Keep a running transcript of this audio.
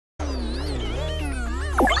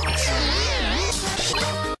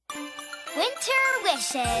Winter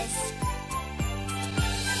wishes.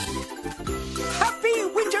 Happy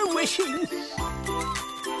winter wishing.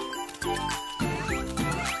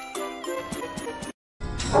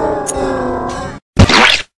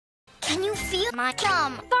 Can you feel my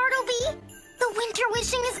gum, Bartleby? The winter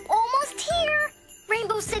wishing is almost here.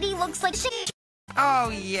 Rainbow City looks like shit. Oh,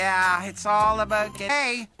 yeah, it's all about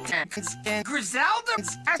hey,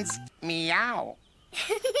 Griselda's meow.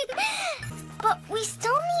 But we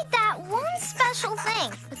still need that one special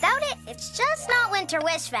thing. Without it, it's just not Winter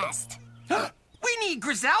Wish Fest. We need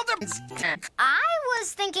Griselda's. I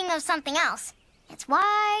was thinking of something else. It's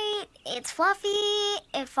white, it's fluffy,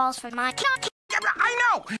 it falls from my... I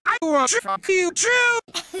know! I want you too!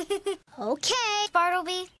 Okay,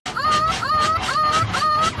 Bartleby.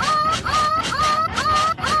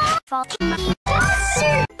 Bartleby.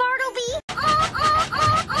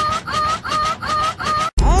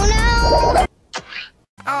 Oh no!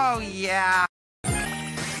 Oh, yeah.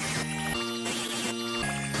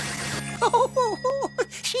 Oh,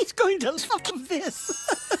 she's going to fuck this.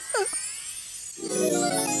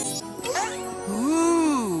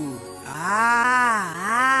 Ooh.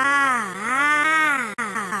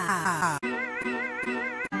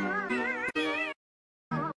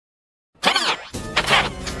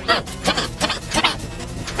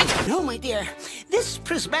 No, my dear. This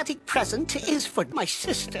prismatic present is for my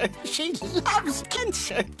sister. She loves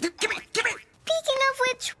cancer. Give me! Speaking of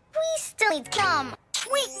which, we still need gum.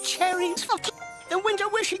 Sweet cherries, the winter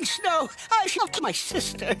wishing snow. I shocked my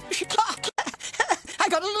sister. She clock. I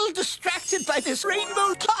got a little distracted by this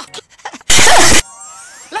rainbow clock.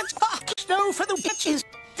 Let's talk snow for the witches.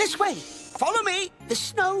 This way. Follow me. The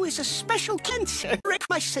snow is a special cancer.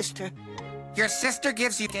 My sister. Your sister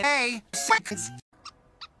gives you hey.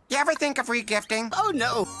 You ever think of regifting? Oh,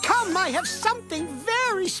 no. Come, I have something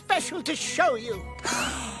very special to show you.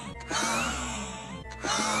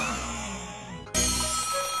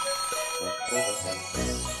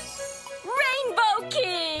 Rainbow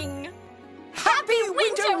King! Happy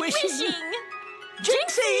winter wishing!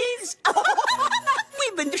 Jinxies!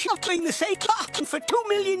 We've been shuffling the same clock for 2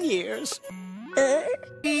 million years.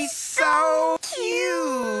 He's so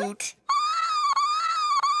cute!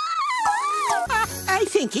 I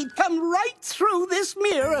think he'd come right through this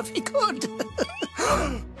mirror if he could.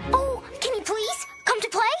 Oh, can you please come to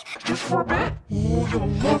play? Just for a bit? Oh, you'll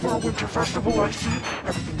love our winter festival, I see.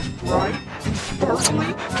 Everything's bright and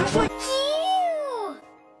sparkly, just like... Ew!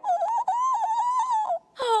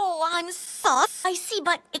 Oh, I'm sorry. I see,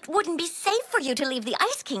 but it wouldn't be safe for you to leave the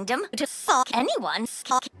Ice Kingdom to suck anyone's.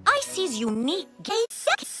 Icy's unique gates.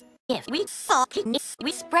 If we suck,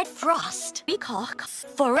 we spread frost. Because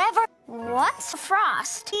forever. What's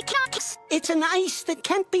frost? It's an ice that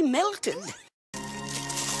can't be melted.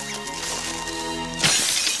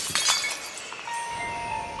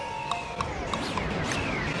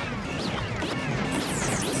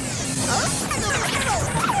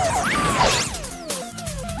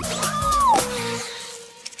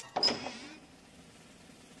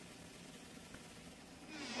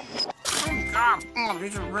 Oh,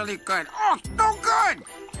 these are really good. Oh, so good!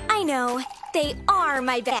 I know. They are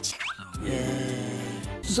my best.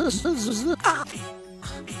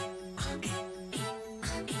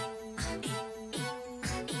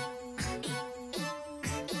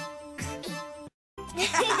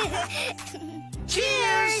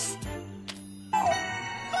 Cheers!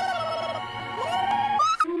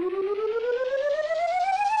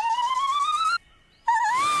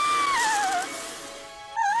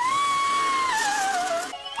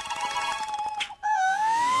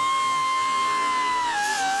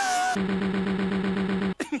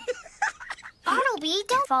 Bartleby,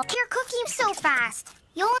 don't fall your cookie so fast.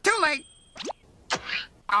 You'll... Too late!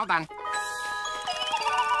 All done.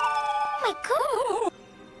 My God.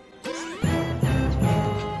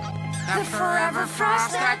 The forever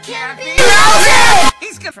frost that can't be melted!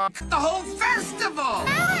 He's gonna fuck the whole festival!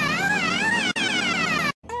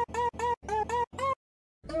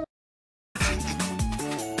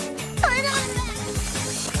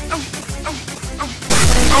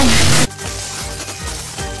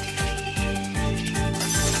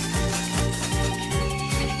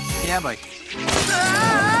 Yeah, boy.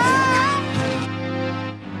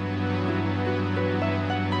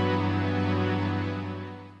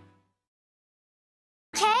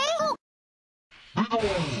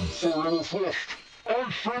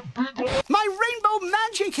 My rainbow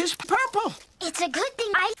magic is purple. It's a good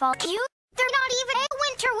thing I fought you. They're not even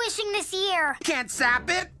winter wishing this year. Can't sap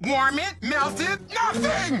it, warm it, melt it,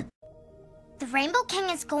 nothing! The Rainbow King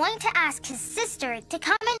is going to ask his sister to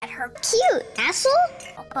come in at her cute castle.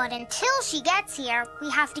 But until she gets here,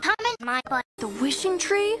 we have to come in my butt. The wishing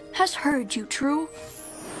tree has heard you, True.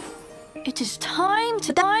 It is time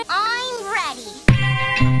to die. I'm ready.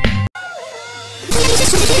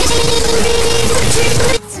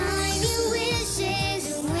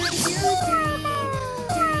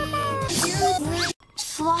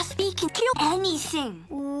 Slothby can kill anything.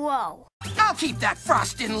 Whoa. I'll keep that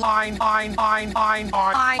frost in line. I see.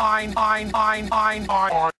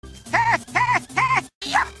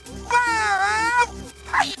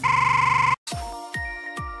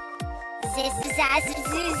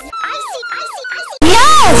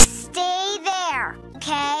 No! Stay there,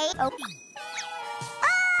 okay? Oh.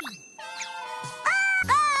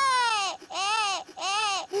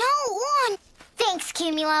 No, one. Thanks,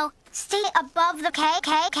 Cumulo. Stay above the K.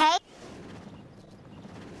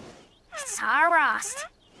 Sarost.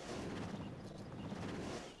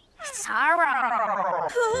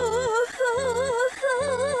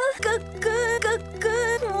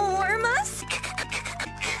 Good Mormus.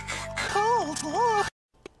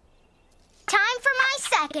 Time for my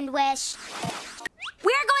second wish.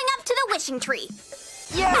 We're going up to the wishing tree.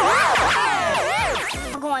 Yeah.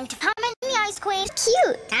 We're going to come in the Ice Queen.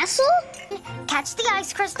 Cute castle. Catch the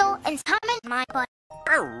ice crystal and come in my butt.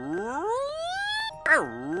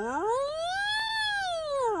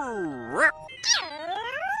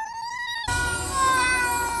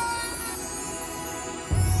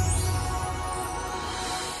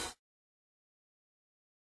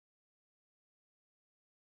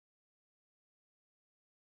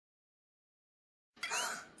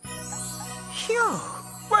 Phew,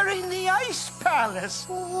 we're in the Ice Palace.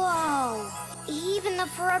 Whoa. Even the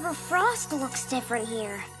Forever Frost looks different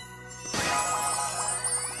here.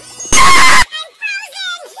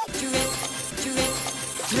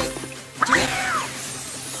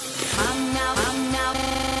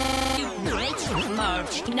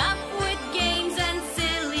 Enough with games and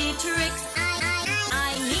silly tricks.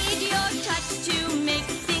 I need your touch to make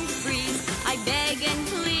things freeze. I beg and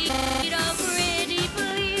plead, oh pretty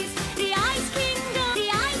please. The Ice Kingdom.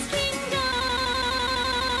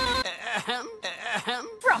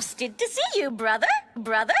 Frosted to see you, brother.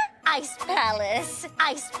 Ice Palace.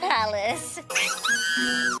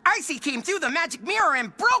 Icy came through the magic mirror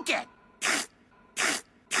and broke it.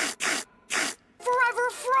 Forever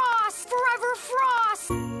Frost!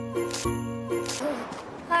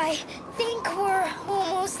 I think we're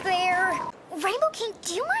almost there. Rainbow King,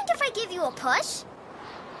 do you mind if I give you a push?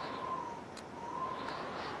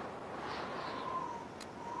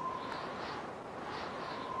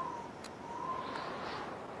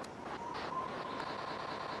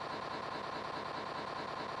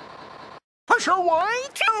 Push away,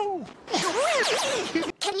 too.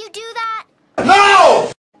 Can you do that?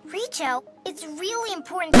 No! Richo, it's really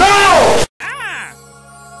important. No!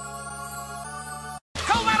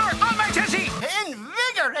 Go louder on my tizzy!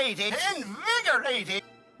 Invigorating.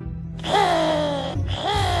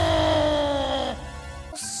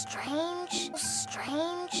 Strange.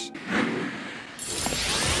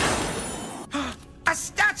 A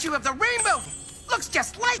statue of the rainbow! Looks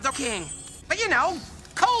just like the king. But you know,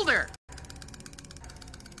 colder.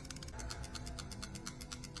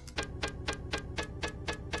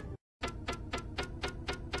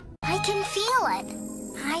 I can feel it.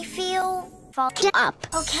 I feel fucked up.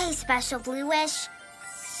 Okay, Special Blue Wish.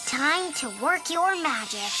 Time to work your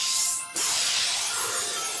magic.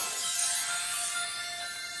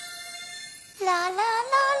 La la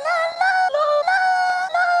la la la la la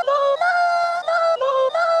la la la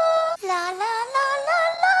la la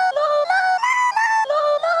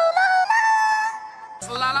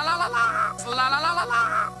La la la la.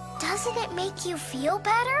 Doesn't it make you feel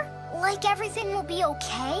better? Like everything will be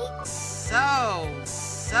okay?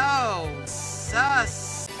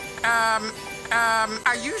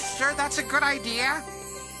 Are you sure that's a good idea?